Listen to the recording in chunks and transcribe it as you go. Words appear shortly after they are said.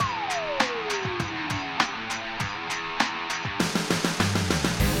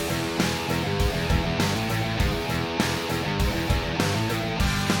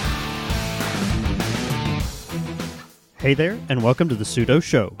Hey there, and welcome to the Sudo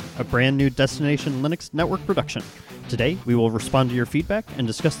Show, a brand new Destination Linux network production. Today, we will respond to your feedback and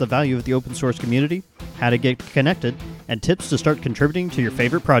discuss the value of the open source community, how to get connected, and tips to start contributing to your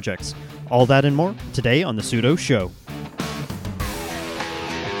favorite projects. All that and more today on the Sudo Show.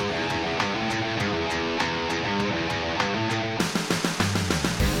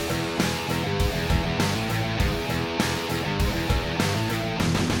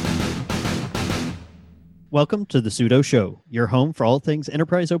 Welcome to the Sudo Show, your home for all things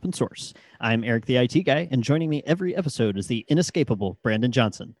enterprise open source. I'm Eric the IT Guy, and joining me every episode is the inescapable Brandon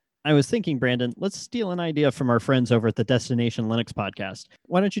Johnson. I was thinking, Brandon, let's steal an idea from our friends over at the Destination Linux podcast.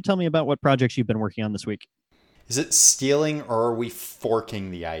 Why don't you tell me about what projects you've been working on this week? Is it stealing or are we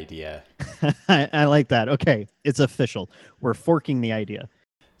forking the idea? I like that. Okay, it's official. We're forking the idea.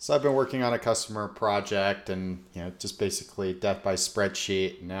 So I've been working on a customer project and, just basically death by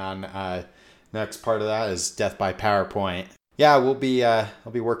spreadsheet. And on next part of that is death by PowerPoint. Yeah, I'll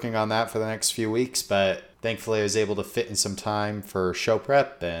be working on that for the next few weeks, but thankfully I was able to fit in some time for show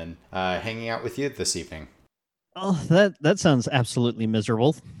prep and hanging out with you this evening. Oh, that sounds absolutely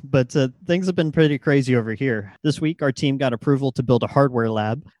miserable, but things have been pretty crazy over here. This week, our team got approval to build a hardware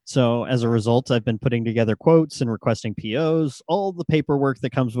lab, so as a result, I've been putting together quotes and requesting POs, all the paperwork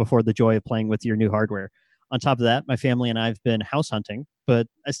that comes before the joy of playing with your new hardware. On top of that, my family and I have been house hunting, but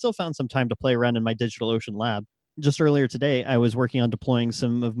I still found some time to play around in my DigitalOcean lab. Just earlier today, I was working on deploying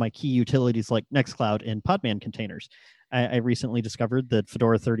some of my key utilities like Nextcloud in Podman containers. I recently discovered that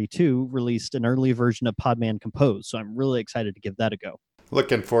Fedora 32 released an early version of Podman Compose, so I'm really excited to give that a go.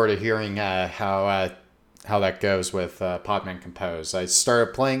 Looking forward to hearing how that goes with Podman Compose. I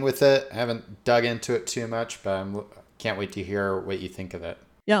started playing with it. I haven't dug into it too much, but I can't wait to hear what you think of it.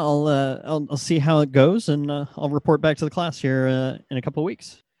 Yeah, I'll see how it goes, and I'll report back to the class here in a couple of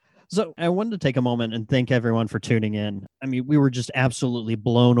weeks. So I wanted to take a moment and thank everyone for tuning in. I mean, we were just absolutely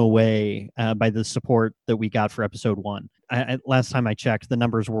blown away by the support that we got for episode 1. Last time I checked, the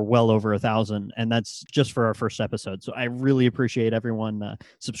numbers were well over 1,000, and that's just for our first episode. So I really appreciate everyone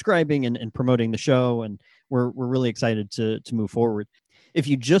subscribing and promoting the show, and we're really excited to move forward. If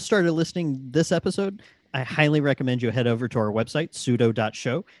you just started listening this episode, I highly recommend you head over to our website,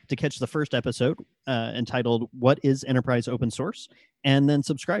 sudo.show, to catch the first episode entitled, What is Enterprise Open Source? And then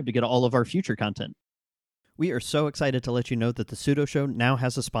subscribe to get all of our future content. We are so excited to let you know that the Sudo Show now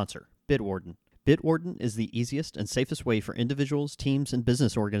has a sponsor, Bitwarden. Bitwarden is the easiest and safest way for individuals, teams, and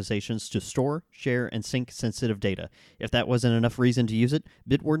business organizations to store, share, and sync sensitive data. If that wasn't enough reason to use it,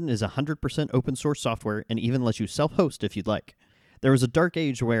 Bitwarden is 100% open source software and even lets you self-host if you'd like. There was a dark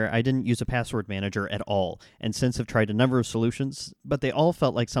age where I didn't use a password manager at all, and since have tried a number of solutions, but they all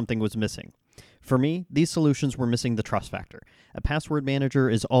felt like something was missing. For me, these solutions were missing the trust factor. A password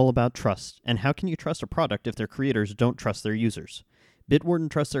manager is all about trust, and how can you trust a product if their creators don't trust their users? Bitwarden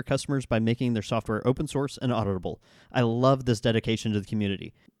trusts their customers by making their software open source and auditable. I love this dedication to the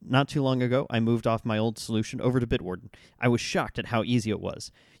community. Not too long ago, I moved off my old solution over to Bitwarden. I was shocked at how easy it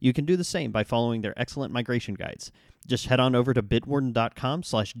was. You can do the same by following their excellent migration guides. Just head on over to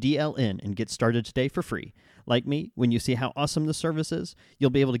bitwarden.com/DLN and get started today for free. Like me, when you see how awesome this service is, you'll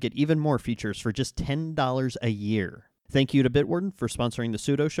be able to get even more features for just $10 a year. Thank you to Bitwarden for sponsoring the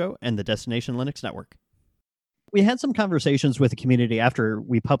Sudo Show and the Destination Linux Network. We had some conversations with the community after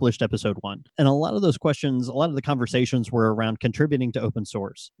we published episode 1, and a lot of the conversations were around contributing to open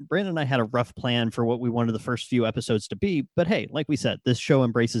source. Brandon and I had a rough plan for what we wanted the first few episodes to be, but hey, like we said, this show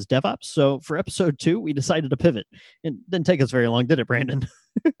embraces DevOps, so for episode 2, we decided to pivot. It didn't take us very long, did it, Brandon?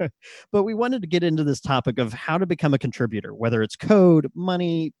 But we wanted to get into this topic of how to become a contributor, whether it's code,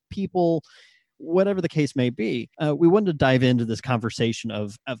 money, people, whatever the case may be. We wanted to dive into this conversation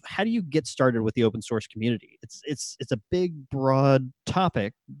of how do you get started with the open source community. It's a big, broad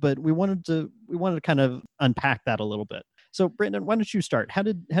topic, but we wanted to kind of unpack that a little bit. So, Brandon, why don't you start? How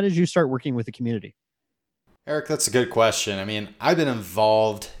did you start working with the community? Eric, that's a good question. I mean, I've been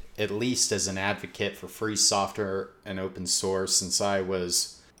involved at least as an advocate for free software and open source since I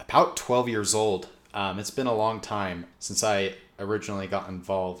was about 12 years old. It's been a long time since I originally got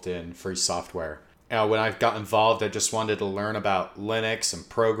involved in free software. When I got involved, I just wanted to learn about Linux and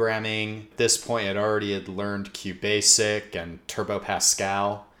programming. At this point, I'd already learned QBasic and Turbo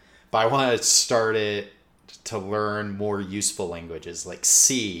Pascal, but I wanted to start it to learn more useful languages like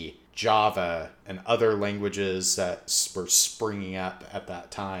C, Java, and other languages that were springing up at that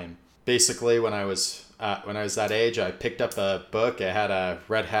time. Basically, when I was that age, I picked up a book. It had a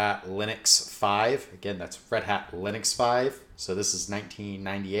Red Hat Linux 5. Again, that's Red Hat Linux 5. So this is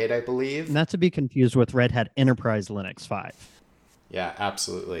 1998, I believe. Not to be confused with Red Hat Enterprise Linux 5. Yeah,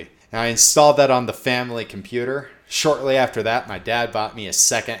 absolutely. And I installed that on the family computer. Shortly after that, my dad bought me a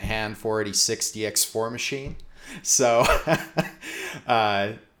secondhand 486 DX4 machine. So,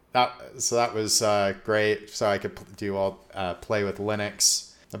 that was great. So I could play with Linux.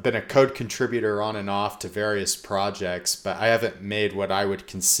 I've been a code contributor on and off to various projects, but I haven't made what I would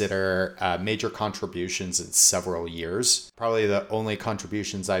consider major contributions in several years. Probably the only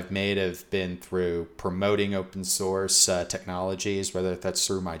contributions I've made have been through promoting open source technologies, whether that's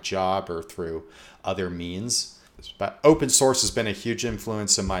through my job or through other means. But open source has been a huge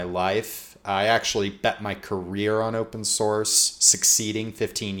influence in my life. I actually bet my career on open source succeeding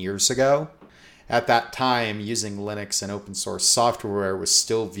 15 years ago. At that time, using Linux and open source software was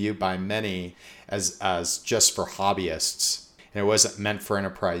still viewed by many as just for hobbyists, and it wasn't meant for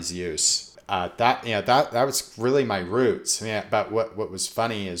enterprise use. That was really my roots. But what was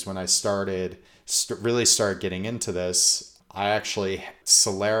funny is when I really started getting into this,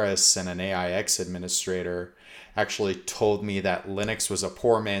 Solaris and an AIX administrator actually told me that Linux was a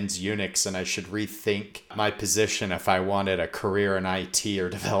poor man's Unix and I should rethink my position if I wanted a career in IT or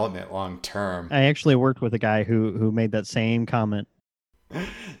development long term. I actually worked with a guy who made that same comment.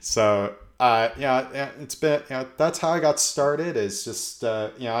 So it's been, that's how I got started, is just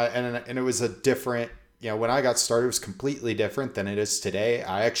and it was a different, when I got started, it was completely different than it is today.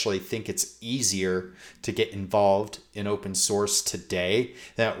 I actually think it's easier to get involved in open source today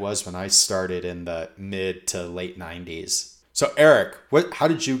than it was when I started in the mid to late 90s. So Eric, how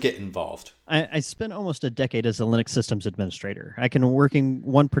did you get involved? I spent almost a decade as a Linux systems administrator. I can working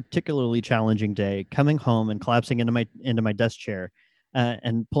one particularly challenging day, coming home and collapsing into my desk chair,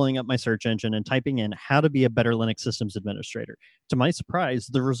 and pulling up my search engine and typing in how to be a better Linux systems administrator. To my surprise,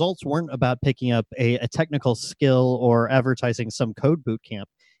 the results weren't about picking up a technical skill or advertising some code boot camp.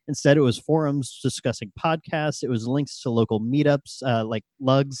 Instead, it was forums discussing podcasts. It was links to local meetups like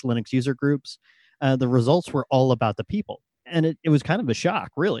LUGs, Linux user groups. The results were all about the people. And it was kind of a shock,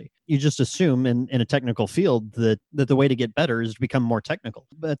 really. You just assume in a technical field that the way to get better is to become more technical.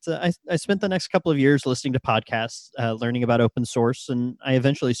 But I spent the next couple of years listening to podcasts, learning about open source, and I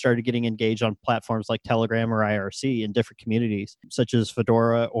eventually started getting engaged on platforms like Telegram or IRC in different communities, such as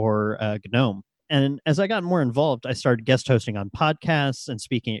Fedora or GNOME. And as I got more involved, I started guest hosting on podcasts and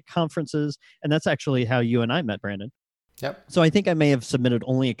speaking at conferences. And that's actually how you and I met, Brandon. Yep. So I think I may have submitted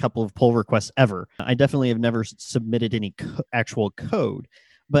only a couple of pull requests ever. I definitely have never submitted any actual code,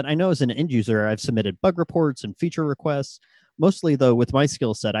 but I know as an end user, I've submitted bug reports and feature requests. Mostly, though, with my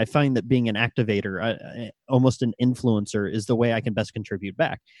skill set, I find that being an activator, almost an influencer, is the way I can best contribute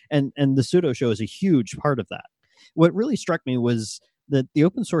back. And the Sudo Show is a huge part of that. What really struck me was that the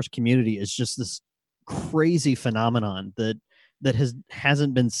open source community is just this crazy phenomenon that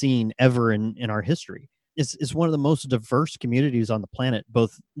hasn't been seen ever in our history. Is one of the most diverse communities on the planet,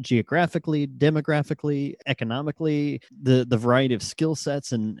 both geographically, demographically, economically, the variety of skill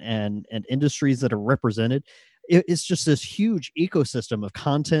sets and industries that are represented. It's just this huge ecosystem of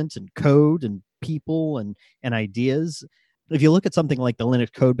content and code and people and ideas. If you look at something like the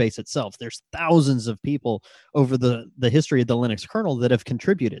Linux code base itself, there's thousands of people over the history of the Linux kernel that have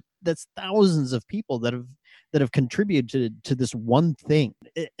contributed. That's thousands of people that have contributed to this one thing.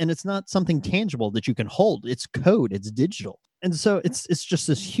 And it's not something tangible that you can hold. It's code, it's digital. And so it's just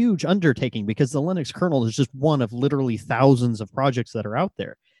this huge undertaking because the Linux kernel is just one of literally thousands of projects that are out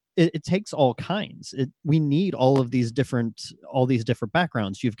there. It takes all kinds. We need all these different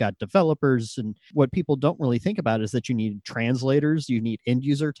backgrounds. You've got developers, and what people don't really think about is that you need translators, you need end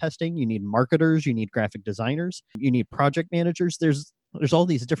user testing, you need marketers, you need graphic designers, you need project managers. There's all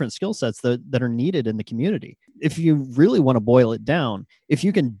these different skill sets that are needed in the community. If you really want to boil it down, if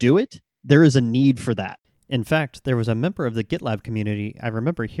you can do it, there is a need for that. In fact, there was a member of the GitLab community I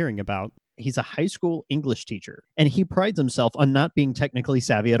remember hearing about. He's a high school English teacher, and he prides himself on not being technically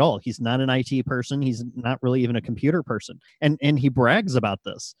savvy at all. He's not an IT person. He's not really even a computer person. And he brags about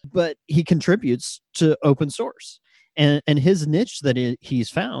this, but he contributes to open source. And his niche that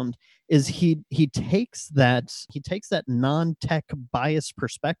he's found is he takes that non-tech bias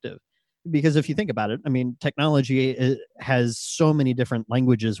perspective. Because if you think about it, I mean, technology has so many different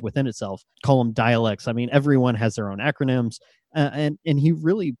languages within itself. Call them dialects. I mean, everyone has their own acronyms. And he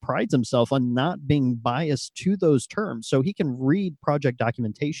really prides himself on not being biased to those terms. So he can read project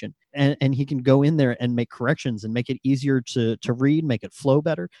documentation and he can go in there and make corrections and make it easier to read, make it flow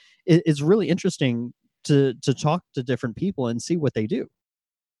better. It's really interesting to talk to different people and see what they do.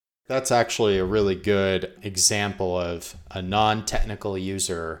 That's actually a really good example of a non-technical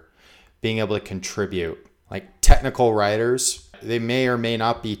user being able to contribute. Like technical writers, they may or may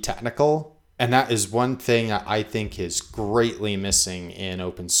not be technical, And that is one thing that I think is greatly missing in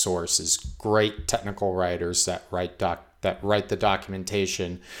open source is great technical writers that write the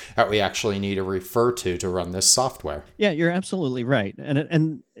documentation that we actually need to refer to run this software. Yeah, you're absolutely right,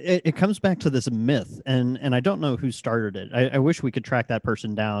 and it comes back to this myth, and I don't know who started it. I wish we could track that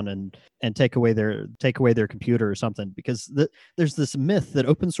person down and take away their computer or something, because there's this myth that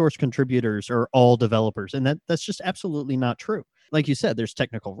open source contributors are all developers, and that's just absolutely not true. Like you said, there's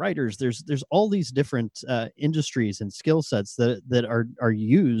technical writers, there's all these different industries and skill sets that are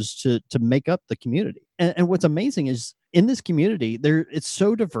used to make up the community. And what's amazing is in this community, there it's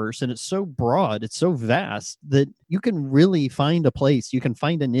so diverse and it's so broad, it's so vast that you can really find a place, you can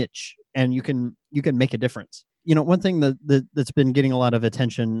find a niche, and you can make a difference. One thing that's been getting a lot of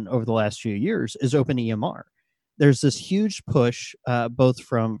attention over the last few years is OpenEMR. There's this huge push, both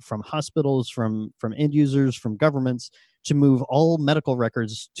from hospitals, from end users, from governments, to move all medical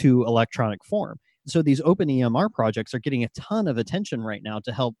records to electronic form. So these open EMR projects are getting a ton of attention right now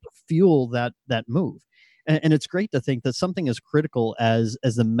to help fuel that move. And it's great to think that something as critical as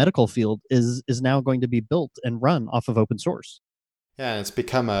the medical field is now going to be built and run off of open source. Yeah, and it's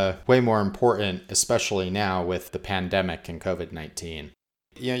become a way more important, especially now with the pandemic and COVID-19.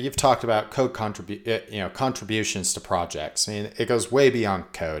 You've talked about contributions to projects. I mean, it goes way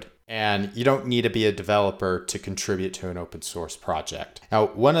beyond code. And you don't need to be a developer to contribute to an open source project. Now,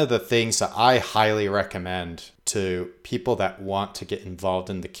 one of the things that I highly recommend to people that want to get involved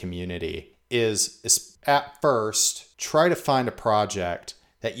in the community is at first, try to find a project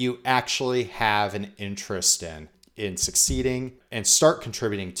that you actually have an interest in succeeding, and start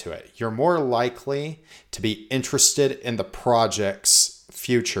contributing to it. You're more likely to be interested in the project's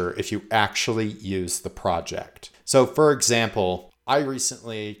future if you actually use the project. So for example, I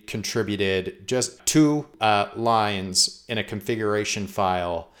recently contributed just 2 lines in a configuration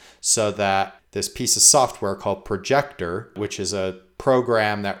file so that this piece of software called Projector, which is a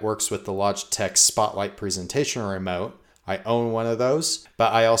program that works with the Logitech Spotlight presentation remote. I own one of those,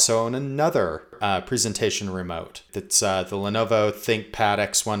 but I also own another presentation remote. It's the Lenovo ThinkPad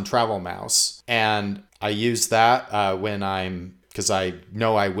X1 travel mouse. And I use that because I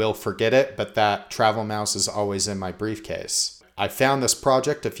know I will forget it, but that travel mouse is always in my briefcase. I found this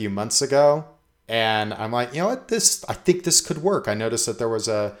project a few months ago, and I'm like, you know what, I think this could work. I noticed that there was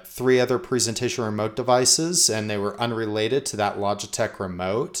 3 other presentation remote devices, and they were unrelated to that Logitech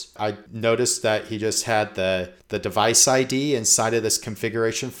remote. I noticed that he just had the device ID inside of this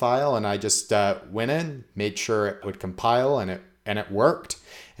configuration file, and I just went in, made sure it would compile, and it worked.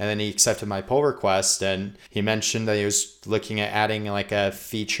 And then he accepted my pull request, and he mentioned that he was looking at adding like a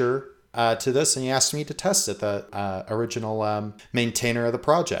feature to this, and he asked me to test it, the original maintainer of the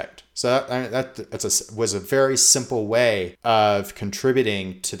project. So that was a very simple way of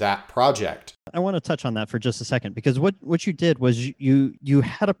contributing to that project. I want to touch on that for just a second, because what you did was you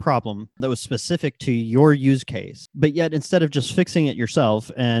had a problem that was specific to your use case, but yet instead of just fixing it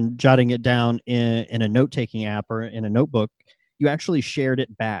yourself and jotting it down in a note-taking app or in a notebook, you actually shared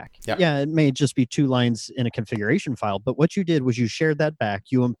it back. Yep. Yeah, it may just be 2 lines in a configuration file, but what you did was you shared that back,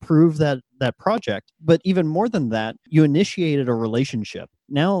 you improved that project, but even more than that, you initiated a relationship.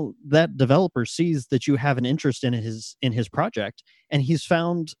 Now that developer sees that you have an interest in his project, and he's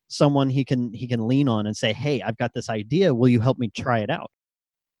found someone he can lean on and say, "Hey, I've got this idea. Will you help me try it out?"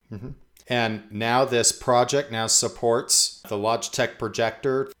 Mm-hmm. And now this project now supports the Logitech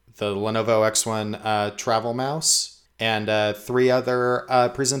Projector, the Lenovo X1 travel mouse, and 3 other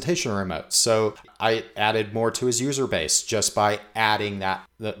presentation remotes. So I added more to his user base just by adding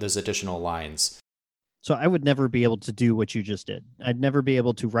those additional lines. So I would never be able to do what you just did. I'd never be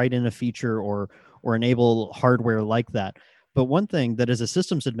able to write in a feature or enable hardware like that. But one thing that as a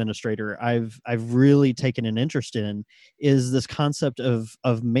systems administrator, I've really taken an interest in is this concept of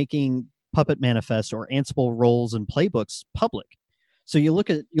making Puppet manifests or Ansible roles and playbooks public. So you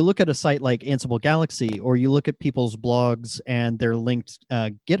look at a site like Ansible Galaxy, or you look at people's blogs and their linked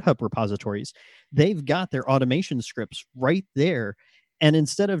GitHub repositories. They've got their automation scripts right there. And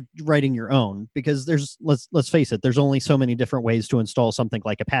instead of writing your own, because let's face it, there's only so many different ways to install something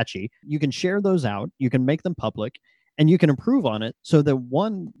like Apache. You can share those out, you can make them public, and you can improve on it so that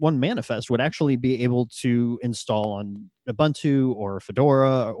one manifest would actually be able to install on Ubuntu or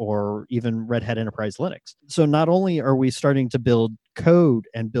Fedora or even Red Hat Enterprise Linux. So not only are we starting to build code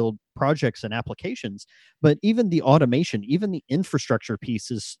and build projects and applications, but even the automation, even the infrastructure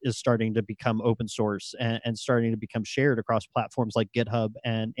piece is starting to become open source and starting to become shared across platforms like GitHub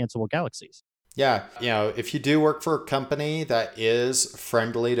and Ansible Galaxies. Yeah, if you do work for a company that is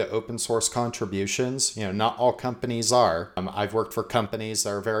friendly to open source contributions, not all companies are. I've worked for companies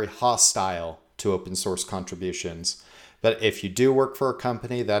that are very hostile to open source contributions. But if you do work for a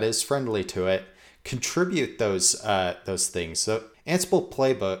company that is friendly to it, contribute those things. So Ansible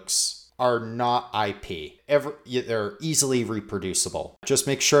playbooks are not IP. They're easily reproducible. Just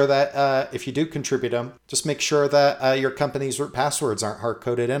make sure that if you do contribute them, just make sure that your company's root passwords aren't hard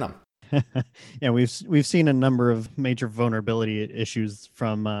coded in them. Yeah, we've seen a number of major vulnerability issues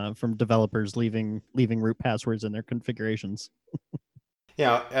from developers leaving root passwords in their configurations.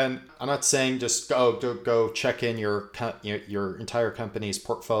 Yeah, and I'm not saying just go check in your entire company's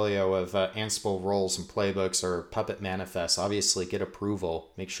portfolio of Ansible roles and playbooks or Puppet manifests. Obviously, get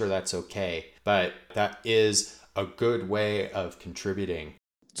approval, make sure that's okay. But that is a good way of contributing.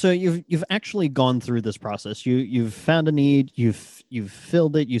 So you've actually gone through this process. You've found a need, you've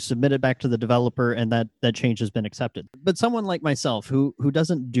filled it, you submit it back to the developer, and that change has been accepted. But someone like myself who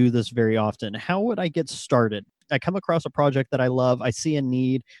doesn't do this very often, how would I get started? I come across a project that I love, I see a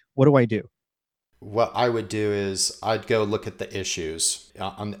need. What do I do? What I would do is I'd go look at the issues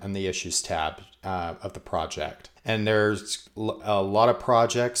on the issues tab of the project. And there's a lot of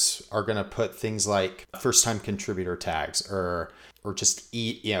projects are going to put things like first time contributor tags or just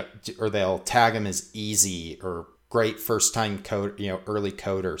or they'll tag them as easy or great first time code, early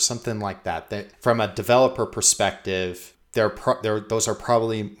coder, something like that. That from a developer perspective, those are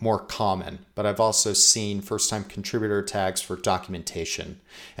probably more common, but I've also seen first time contributor tags for documentation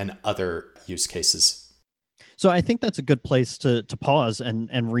and other use cases. So I think that's a good place to pause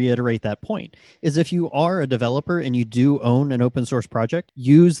and reiterate that point. Is if you are a developer and you do own an open source project,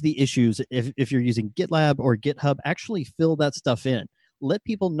 use the issues. If you're using GitLab or GitHub, actually fill that stuff in. Let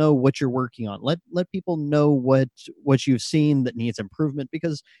people know what you're working on. Let people know what you've seen that needs improvement,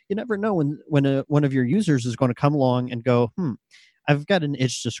 because you never know when one of your users is going to come along and go, I've got an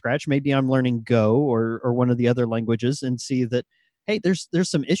itch to scratch. Maybe I'm learning Go or one of the other languages, and see that, hey, there's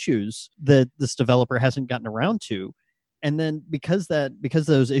some issues that this developer hasn't gotten around to. And then because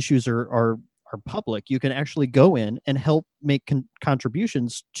those issues are public, you can actually go in and help make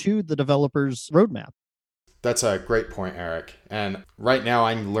contributions to the developer's roadmap. That's a great point, Eric. And right now,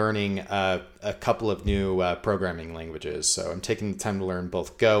 I'm learning a couple of new programming languages. So I'm taking the time to learn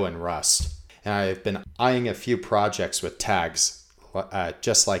both Go and Rust. And I've been eyeing a few projects with tags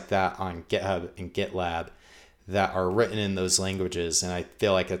just like that on GitHub and GitLab that are written in those languages. And I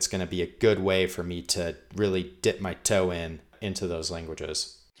feel like it's going to be a good way for me to really dip my toe into those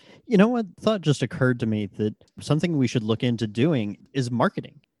languages. You know what thought just occurred to me, that something we should look into doing is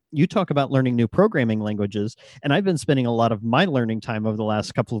marketing. You talk about learning new programming languages, and I've been spending a lot of my learning time over the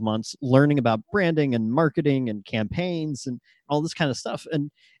last couple of months learning about branding and marketing and campaigns and all this kind of stuff.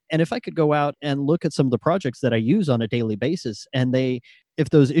 And if I could go out and look at some of the projects that I use on a daily basis, and if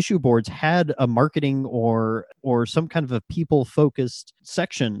those issue boards had a marketing or some kind of a people focused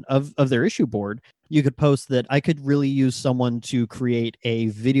section of their issue board, you could post that I could really use someone to create a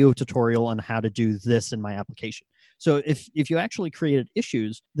video tutorial on how to do this in my application. So if you actually created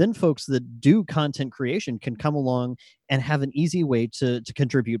issues, then folks that do content creation can come along and have an easy way to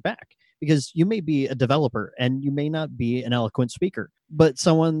contribute back. Because you may be a developer and you may not be an eloquent speaker, but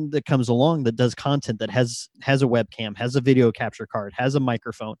someone that comes along that does content, that has a webcam, has a video capture card, has a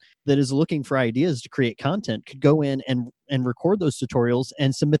microphone, that is looking for ideas to create content, could go in and record those tutorials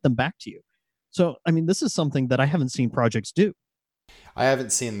and submit them back to you. So, I mean, this is something that I haven't seen projects do. I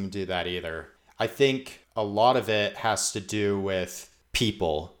haven't seen them do that either. I think a lot of it has to do with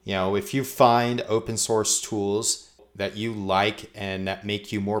people. If you find open source tools that you like and that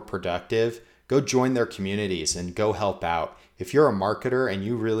make you more productive, go join their communities and go help out. If you're a marketer and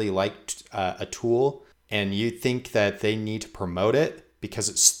you really like a tool and you think that they need to promote it because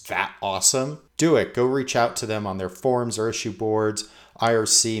it's that awesome, do it. Go reach out to them on their forums or issue boards,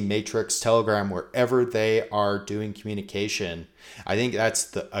 IRC, Matrix, Telegram, wherever they are doing communication. I think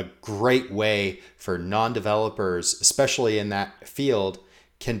that's a great way for non-developers, especially in that field,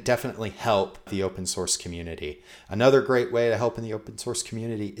 can definitely help the open source community. Another great way to help in the open source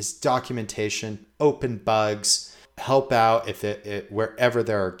community is documentation, open bugs, help out wherever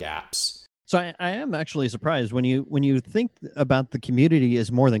there are gaps. So I am actually surprised when you think about the community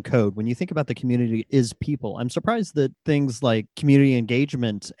as more than code. When you think about the community is people, I'm surprised that things like community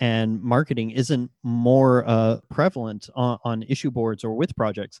engagement and marketing isn't more prevalent on issue boards or with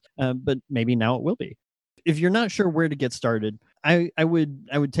projects. But maybe now it will be. If you're not sure where to get started, I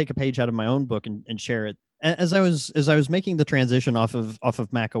would take a page out of my own book and share it. As I was making the transition off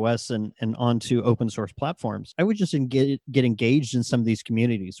of Mac OS and onto open source platforms, I would just get engaged in some of these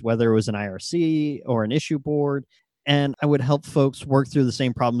communities, whether it was an IRC or an issue board, and I would help folks work through the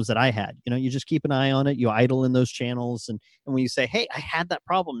same problems that I had. You just keep an eye on it, you idle in those channels, and when you say, "Hey, I had that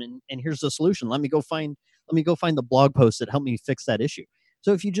problem, and here's the solution. Let me go find the blog post that helped me fix that issue."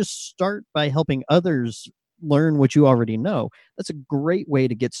 So if you just start by helping others learn what you already know, that's a great way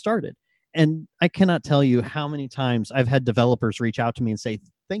to get started. And I cannot tell you how many times I've had developers reach out to me and say,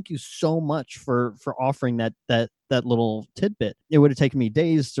 "Thank you so much for offering that little tidbit. It would have taken me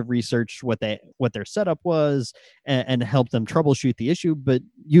days to research what their setup was and help them troubleshoot the issue, but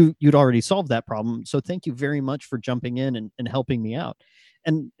you'd already solved that problem. So thank you very much for jumping in and helping me out."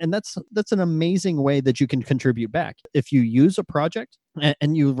 And that's an amazing way that you can contribute back. If you use a project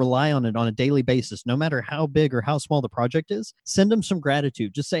and you rely on it on a daily basis, no matter how big or how small the project is, send them some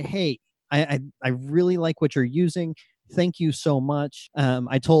gratitude. Just say, "Hey, I really like what you're using. Thank you so much.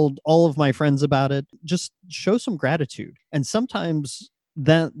 I told all of my friends about it." Just show some gratitude. And sometimes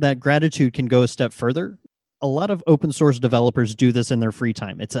that gratitude can go a step further. A lot of open source developers do this in their free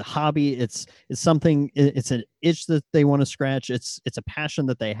time. It's a hobby. It's something. It's an itch that they want to scratch. It's a passion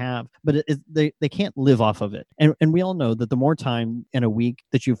that they have, but they can't live off of it. And we all know that the more time in a week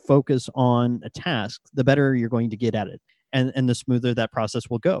that you focus on a task, the better you're going to get at it, and the smoother that process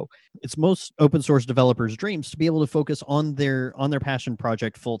will go. It's most open source developers' dreams to be able to focus on their passion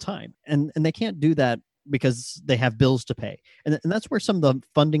project full time, and they can't do that because they have bills to pay. And that's where some of the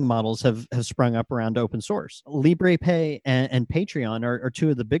funding models have sprung up around open source. LibrePay and Patreon are two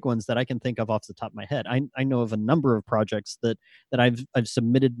of the big ones that I can think of off the top of my head. I know of a number of projects that I've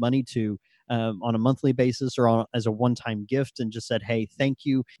submitted money to on a monthly basis or as a one-time gift, and just said, "Hey, thank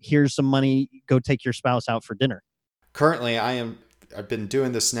you. Here's some money. Go take your spouse out for dinner." Currently, I've been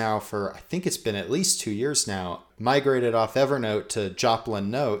doing this now for, I think it's been at least 2 years now, migrated off Evernote to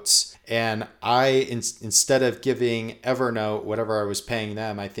Joplin Notes. And instead of giving Evernote whatever I was paying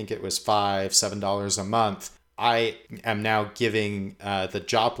them, I think it was $7 a month, I am now giving the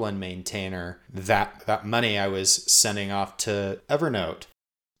Joplin maintainer that money I was sending off to Evernote.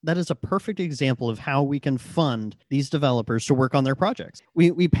 That is a perfect example of how we can fund these developers to work on their projects.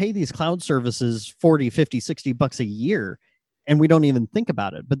 We pay these cloud services 40, 50, $60 a year, and we don't even think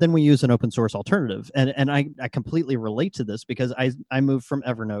about it. But then we use an open source alternative. And I completely relate to this because I moved from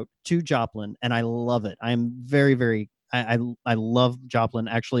Evernote to Joplin, and I love it. I'm very, very I love Joplin.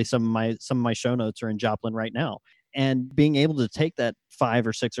 Actually, some of my show notes are in Joplin right now. And being able to take that $5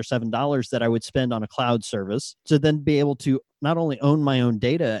 or $6 or $7 that I would spend on a cloud service to then be able to not only own my own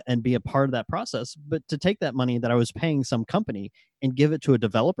data and be a part of that process, but to take that money that I was paying some company and give it to a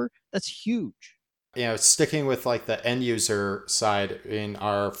developer, that's huge. Sticking with like the end user side, in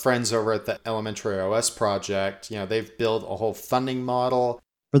our friends over at the Elementary OS project, they've built a whole funding model.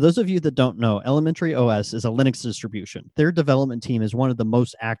 For those of you that don't know, Elementary OS is a Linux distribution. Their development team is one of the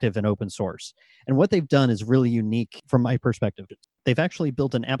most active in open source. And what they've done is really unique from my perspective. They've actually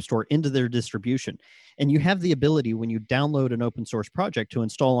built an app store into their distribution. And you have the ability, when you download an open source project to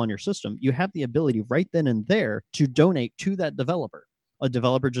install on your system, you have the ability right then and there to donate to that developer. A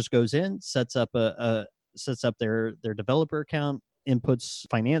developer just goes in, sets up their developer account, inputs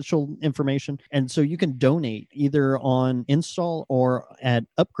financial information, and so you can donate either on install or at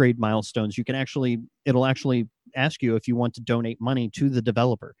upgrade milestones. It'll actually ask you if you want to donate money to the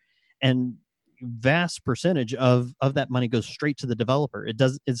developer, and vast percentage of that money goes straight to the developer.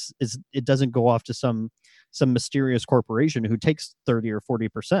 It doesn't go off to some mysterious corporation who takes 30 or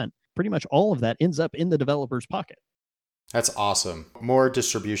 40%. Pretty much all of that ends up in the developer's pocket. That's awesome. More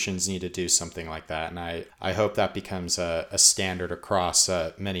distributions need to do something like that. And I hope that becomes a standard across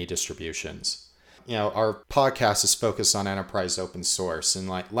many distributions. Our podcast is focused on enterprise open source. And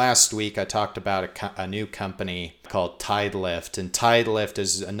like last week, I talked about a new company called TideLift. And TideLift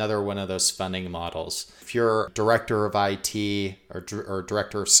is another one of those funding models. If you're a director of IT or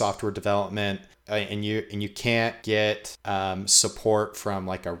director of software development, and you can't get support from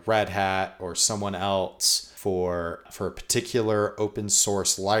like a Red Hat or someone else for a particular open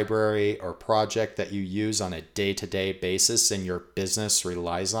source library or project that you use on a day-to-day basis and your business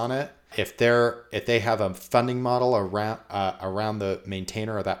relies on it, if they have a funding model around the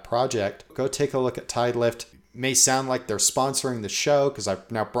maintainer of that project, go take a look at TideLift. It may sound like they're sponsoring the show because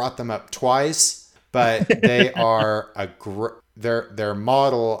I've now brought them up twice, but they are their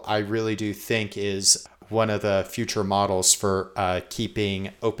model, I really do think, is one of the future models for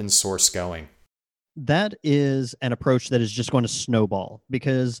keeping open source going. That is an approach that is just going to snowball,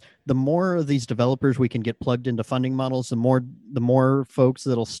 because the more of these developers we can get plugged into funding models, the more folks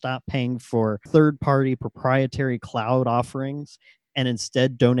that'll stop paying for third-party proprietary cloud offerings and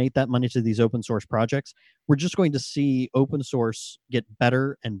instead donate that money to these open source projects. We're just going to see open source get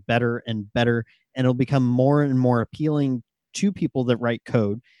better and better and better, and it'll become more and more appealing to people that write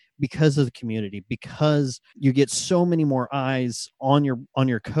code because of the community, because you get so many more eyes on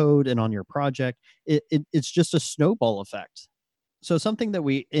your code and on your project. It's just a snowball effect. So something that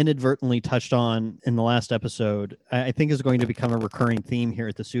we inadvertently touched on in the last episode, I think is going to become a recurring theme here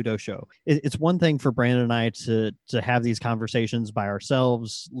at the Pseudo Show. It's one thing for Brandon and I to have these conversations by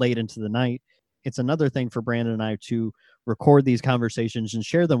ourselves late into the night. It's another thing for Brandon and I to record these conversations and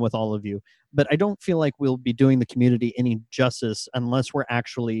share them with all of you. But I don't feel like we'll be doing the community any justice unless we're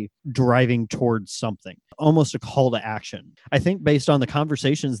actually driving towards something, almost a call to action. I think based on the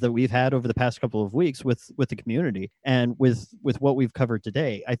conversations that we've had over the past couple of weeks with the community and with what we've covered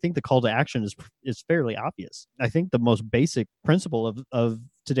today, I think the call to action is fairly obvious. I think the most basic principle of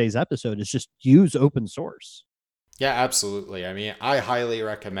today's episode is just use open source. Yeah, absolutely. I mean, I highly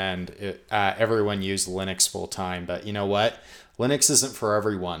recommend everyone use Linux full time, but you know what? Linux isn't for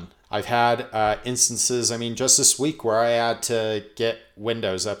everyone. I've had instances, I mean, just this week where I had to get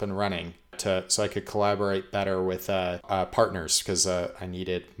Windows up and running so I could collaborate better with partners because I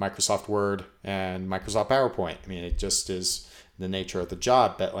needed Microsoft Word and Microsoft PowerPoint. I mean, it just is the nature of the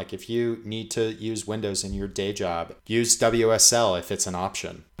job. But like if you need to use Windows in your day job, use WSL if it's an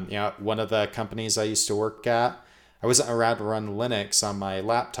option. You know, one of the companies I used to work at, I wasn't allowed to run Linux on my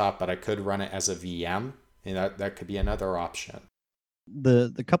laptop, but I could run it as a VM. And that could be another option.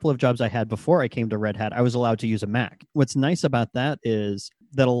 The couple of jobs I had before I came to Red Hat, I was allowed to use a Mac. What's nice about that is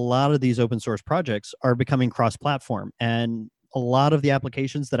that a lot of these open source projects are becoming cross-platform, and a lot of the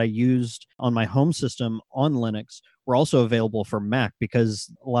applications that I used on my home system on Linux were also available for Mac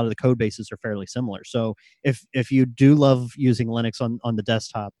because a lot of the code bases are fairly similar. So if you do love using Linux on the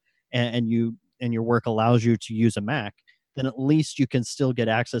desktop and your work allows you to use a Mac, then at least you can still get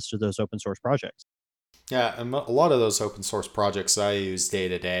access to those open source projects. Yeah, and a lot of those open source projects I use day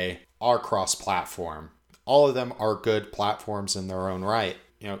to day are cross-platform. All of them are good platforms in their own right.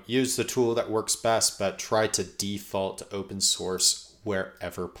 You know, use the tool that works best, but try to default to open source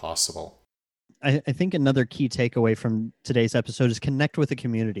wherever possible. I think another key takeaway from today's episode is connect with the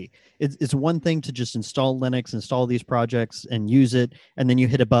community. It's one thing to just install Linux, install these projects and use it, and then you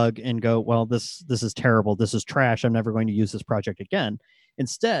hit a bug and go, well, this is terrible. This is trash. I'm never going to use this project again.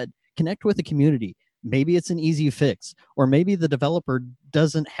 Instead, connect with the community. Maybe it's an easy fix, or maybe the developer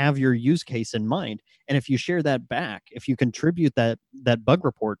doesn't have your use case in mind. And if you share that back, if you contribute that bug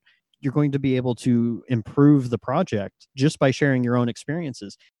report, you're going to be able to improve the project just by sharing your own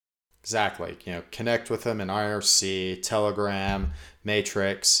experiences. Exactly. You know, connect with them in IRC, Telegram,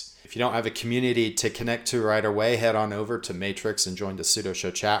 Matrix. If you don't have a community to connect to right away, head on over to Matrix and join the Pseudo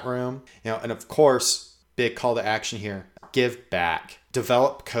Show chat room. You know, and of course, big call to action here, give back.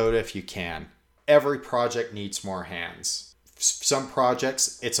 Develop code if you can. Every project needs more hands. Some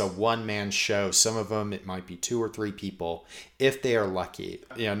projects, it's a one-man show. Some of them, it might be 2 or 3 people, if they are lucky.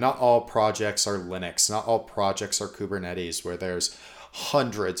 You know, not all projects are Linux. Not all projects are Kubernetes, where there's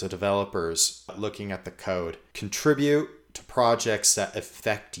hundreds of developers looking at the code. Contribute to projects that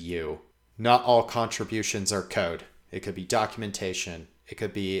affect you. Not all contributions are code. It could be documentation. It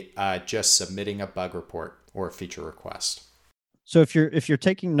could be just submitting a bug report or a feature request. So if you're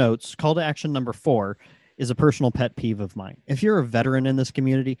taking notes, call to action number 4 is a personal pet peeve of mine. If you're a veteran in this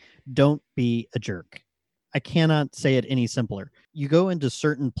community, don't be a jerk. I cannot say it any simpler. You go into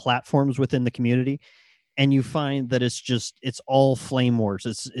certain platforms within the community and you find that it's all flame wars.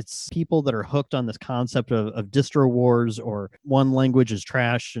 It's people that are hooked on this concept of distro wars, or one language is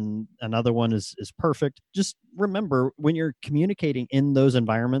trash and another one is perfect. Just remember, when you're communicating in those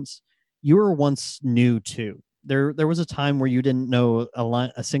environments, you were once new too. There was a time where you didn't know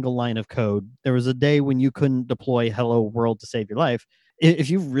a single line of code. There was a day when you couldn't deploy hello world to save your life. If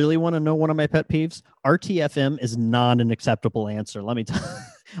you really want to know one of my pet peeves, RTFM is not an acceptable answer. Let me tell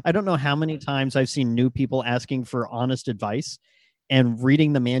I don't know how many times I've seen new people asking for honest advice, and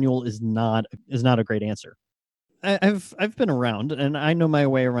reading the manual is not a great answer. I've been around, and I know my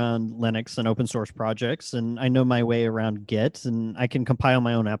way around Linux and open source projects, and I know my way around Git, and I can compile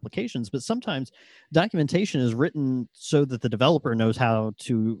my own applications. But sometimes documentation is written so that the developer knows how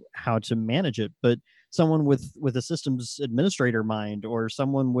to manage it. But someone with a systems administrator mind, or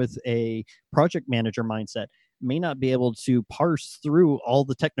someone with a project manager mindset, may not be able to parse through all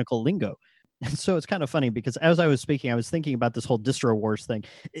the technical lingo. And so it's kind of funny because as I was speaking, I was thinking about this whole distro wars thing.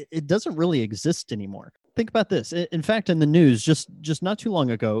 It doesn't really exist anymore. Think about this. In fact, in the news, just not too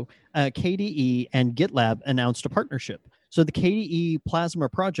long ago, KDE and GitLab announced a partnership. So the KDE Plasma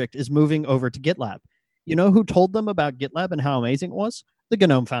project is moving over to GitLab. You know who told them about GitLab and how amazing it was? The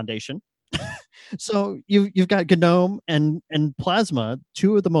GNOME Foundation. So you've got GNOME and Plasma,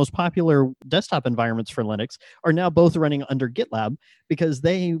 two of the most popular desktop environments for Linux, are now both running under GitLab because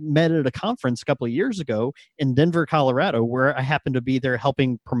they met at a conference a couple of years ago in Denver, Colorado, where I happened to be there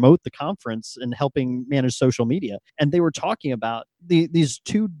helping promote the conference and helping manage social media. And they were talking about these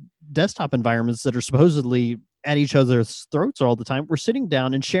two desktop environments that are supposedly at each other's throats all the time. We're sitting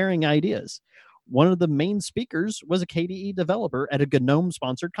down and sharing ideas. One of the main speakers was a KDE developer at a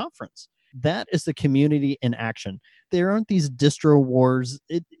GNOME-sponsored conference. That is the community in action. There aren't these distro wars.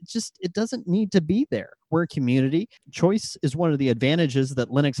 It doesn't need to be there. We're a community. Choice is one of the advantages that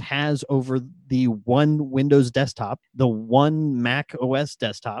Linux has over the one Windows desktop, the one Mac OS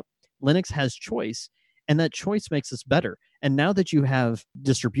desktop. Linux has choice, and that choice makes us better. And now that you have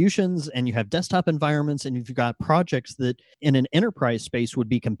distributions and you have desktop environments and you've got projects that in an enterprise space would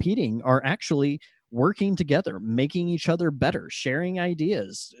be competing are actually working together, making each other better, sharing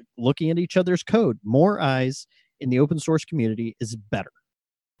ideas, looking at each other's code. More eyes in the open source community is better.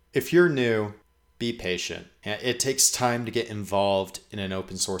 If you're new, be patient. It takes time to get involved in an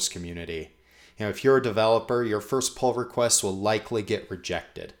open source community. If you're a developer, your first pull request will likely get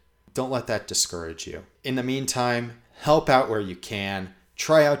rejected. Don't let that discourage you. In the meantime, help out where you can,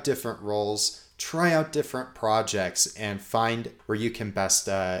 try out different roles, try out different projects, and find where you can best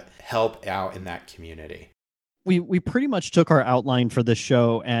help out in that community. We pretty much took our outline for this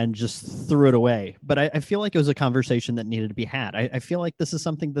show and just threw it away. But I feel like it was a conversation that needed to be had. I feel like this is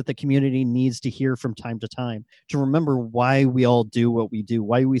something that the community needs to hear from time to time, to remember why we all do what we do,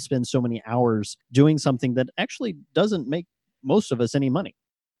 why we spend so many hours doing something that actually doesn't make most of us any money.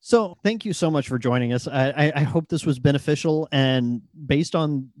 So thank you so much for joining us. I hope this was beneficial, and based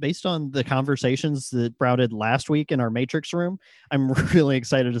on the conversations that sprouted last week in our Matrix room, I'm really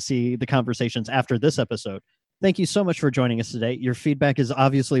excited to see the conversations after this episode. Thank you so much for joining us today. Your feedback is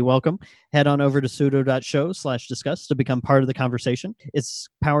obviously welcome. Head on over to sudo.show/discuss to become part of the conversation. It's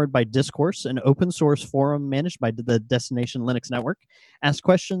powered by Discourse, an open source forum managed by the Destination Linux Network. Ask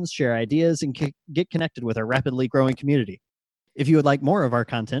questions, share ideas, and get connected with our rapidly growing community. If you would like more of our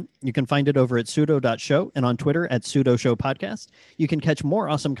content, you can find it over at sudo.show and on Twitter at sudoshowpodcast. You can catch more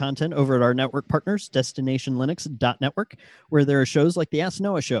awesome content over at our network partners, destinationlinux.network, where there are shows like the Ask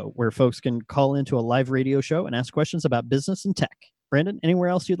Noah Show, where folks can call into a live radio show and ask questions about business and tech. Brandon, anywhere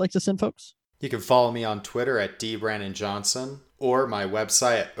else you'd like to send folks? You can follow me on Twitter at dbrandonjohnson or my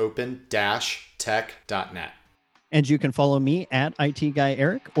website at open-tech.net. And you can follow me at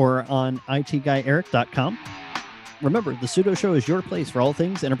itguyeric or on itguyeric.com. Remember, the Sudo Show is your place for all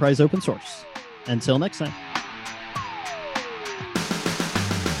things enterprise open source. Until next time.